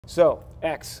So,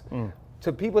 X,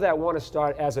 to people that want to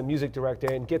start as a music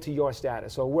director and get to your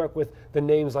status, or work with the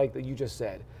names like that you just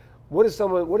said, what does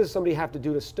somebody have to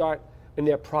do to start in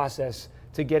their process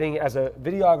to getting as a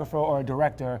videographer or a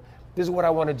director? This is what I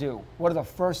want to do. What are the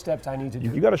first steps I need to do?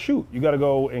 You got to shoot. You got to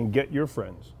go and get your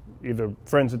friends, either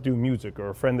friends that do music or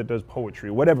a friend that does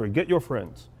poetry, whatever. Get your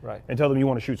friends, right, and tell them you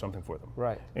want to shoot something for them,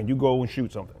 right, and you go and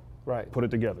shoot something, right, put it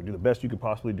together, do the best you could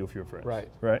possibly do for your friends, right,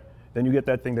 right. Then you get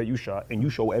that thing that you shot and you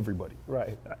show everybody,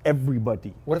 right,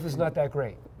 everybody. What if it's not that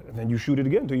great? And then you shoot it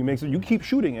again until you make it. You keep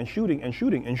shooting and shooting and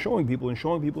shooting and showing people and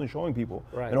showing people and showing people.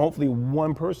 Right. And hopefully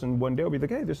one person one day will be like,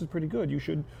 hey, this is pretty good. You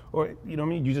should, or you know what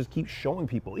I mean? You just keep showing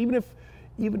people. Even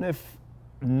if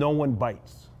no one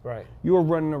bites. Right. You're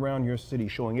running around your city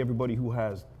showing everybody who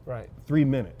has 3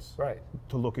 minutes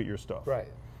to look at your stuff. Right.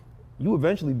 You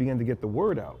eventually begin to get the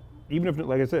word out. Even if,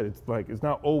 like I said, it's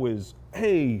not always,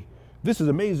 hey, this is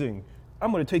amazing.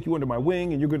 I'm going to take you under my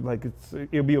wing, and you're good. Like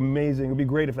it'll be amazing. It'll be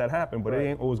great if that happened, but it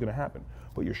ain't always going to happen.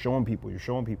 But you're showing people.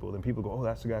 Then people go, oh,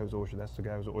 that's the guy who's always. That's the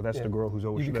guy who's, or that's the girl who's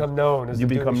always. You become known as you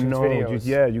the dude who become shoots known.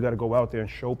 videos. You got to go out there and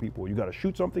show people. You got to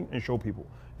shoot something and show people.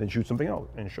 Then shoot something else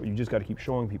and show. You just got to keep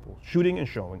showing people, shooting and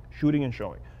showing, shooting and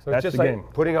showing. So that's it's just the like game.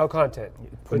 putting out content.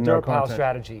 The dirt pile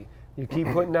strategy. You keep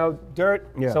putting out dirt,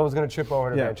 someone's going to trip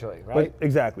over it eventually, right? But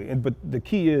exactly. But the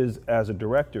key is, as a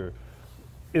director,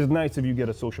 it's nice if you get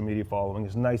a social media following.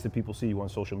 It's nice if people see you on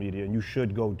social media, and you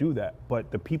should go do that.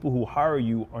 But the people who hire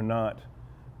you are not,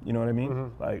 you know what I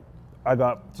mean? Like, I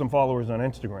got some followers on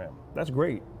Instagram. That's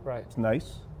great. Right. It's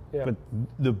nice. Yeah.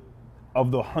 But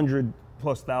of the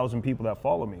 100,000+ people that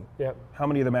follow me, how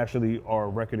many of them actually are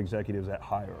record executives that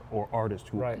hire, or artists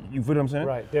who, you feel what I'm saying?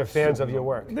 Right. They're fans of your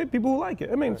work. They're people who like it.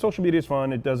 I mean, social media is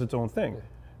fun. It does its own thing.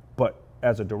 But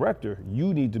as a director,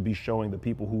 you need to be showing the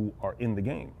people who are in the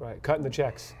game. Right, cutting the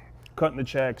checks. Cutting the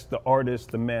checks, the artists,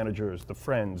 the managers, the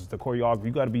friends, the choreographer. You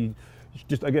got to be,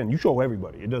 just again, you show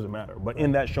everybody. It doesn't matter. But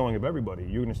in that showing of everybody,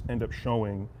 you're going to end up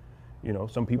showing, you know,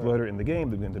 some people that are in the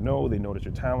game. They're going to know. They notice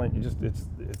your talent.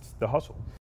 It's the hustle.